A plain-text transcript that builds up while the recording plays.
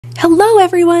Hello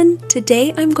everyone!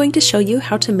 Today I'm going to show you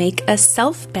how to make a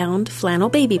self-bound flannel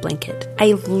baby blanket.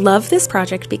 I love this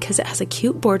project because it has a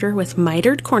cute border with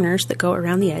mitered corners that go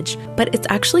around the edge, but it's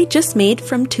actually just made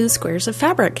from 2 squares of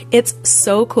fabric. It's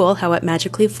so cool how it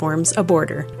magically forms a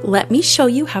border. Let me show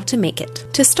you how to make it.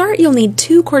 To start, you'll need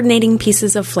 2 coordinating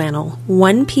pieces of flannel.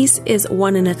 One piece is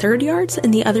 1 1/3 yards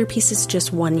and the other piece is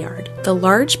just 1 yard. The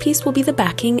large piece will be the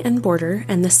backing and border,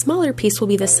 and the smaller piece will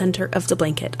be the center of the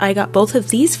blanket. I got both of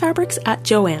these fabrics at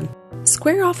Joann.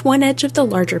 Square off one edge of the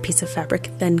larger piece of fabric,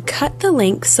 then cut the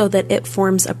length so that it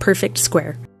forms a perfect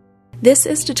square. This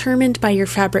is determined by your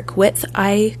fabric width.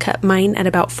 I cut mine at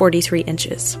about 43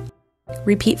 inches.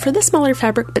 Repeat for the smaller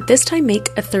fabric, but this time make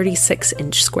a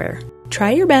 36-inch square.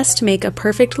 Try your best to make a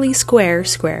perfectly square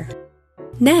square.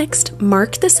 Next,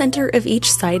 mark the center of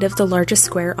each side of the largest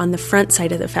square on the front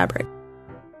side of the fabric,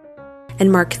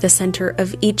 and mark the center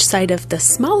of each side of the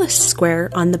smallest square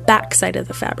on the back side of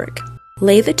the fabric.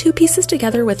 Lay the 2 pieces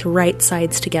together with right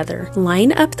sides together.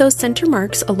 Line up those center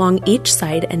marks along each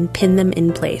side and pin them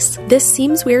in place. This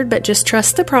seems weird, but just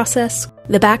trust the process.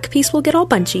 The back piece will get all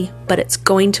bunchy, but it's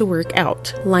going to work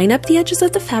out. Line up the edges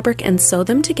of the fabric and sew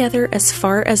them together as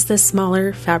far as the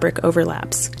smaller fabric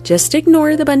overlaps. Just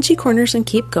ignore the bunchy corners and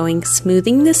keep going,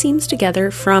 smoothing the seams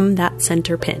together from that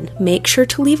center pin. Make sure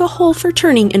to leave a hole for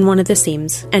turning in one of the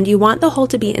seams, and you want the hole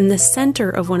to be in the center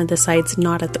of one of the sides,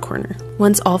 not at the corner.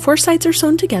 Once all 4 sides are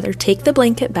sewn together, take the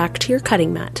blanket back to your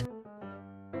cutting mat.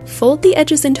 Fold the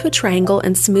edges into a triangle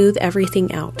and smooth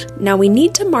everything out. Now we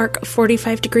need to mark a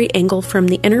 45-degree angle from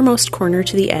the innermost corner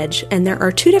to the edge, and there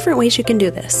are 2 different ways you can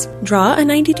do this. Draw a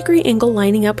 90-degree angle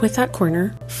lining up with that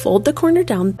corner, fold the corner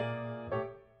down,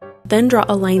 then draw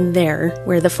a line there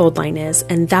where the fold line is,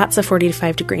 and that's a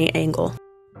 45-degree angle.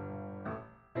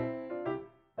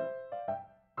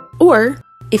 Or,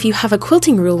 if you have a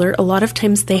quilting ruler, a lot of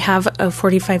times they have a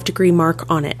 45-degree mark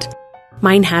on it.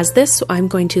 Mine has this, so I'm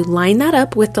going to line that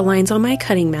up with the lines on my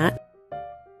cutting mat,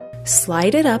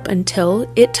 slide it up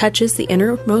until it touches the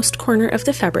innermost corner of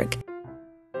the fabric,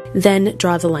 then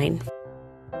draw the line.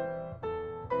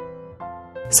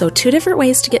 So 2 different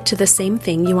ways to get to the same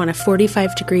thing. You want a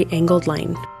 45-degree angled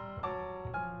line.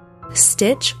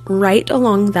 Stitch right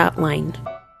along that line.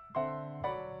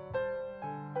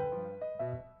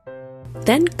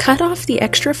 Then cut off the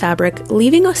extra fabric,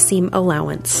 leaving a seam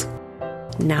allowance.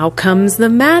 Now comes the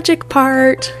magic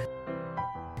part!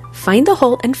 Find the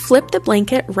hole and flip the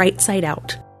blanket right side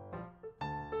out.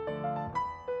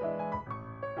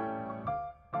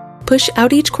 Push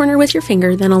out each corner with your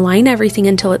finger, then align everything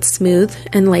until it's smooth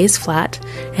and lays flat,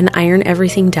 and iron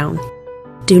everything down.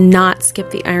 Do not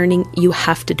skip the ironing, you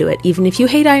have to do it. Even if you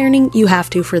hate ironing, you have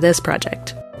to for this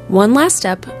project. One last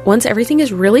step, once everything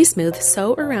is really smooth,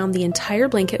 sew around the entire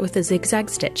blanket with a zigzag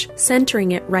stitch,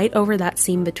 centering it right over that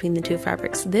seam between the 2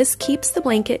 fabrics. This keeps the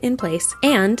blanket in place,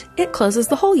 and it closes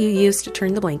the hole you used to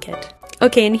turn the blanket.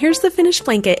 Okay, and here's the finished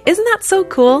blanket. Isn't that so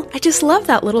cool? I just love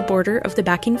that little border of the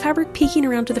backing fabric peeking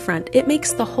around to the front. It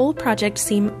makes the whole project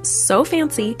seem so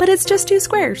fancy, but it's just 2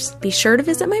 squares. Be sure to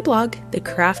visit my blog,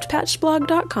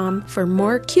 thecraftpatchblog.com, for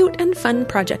more cute and fun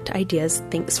project ideas.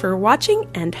 Thanks for watching,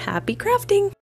 and happy crafting!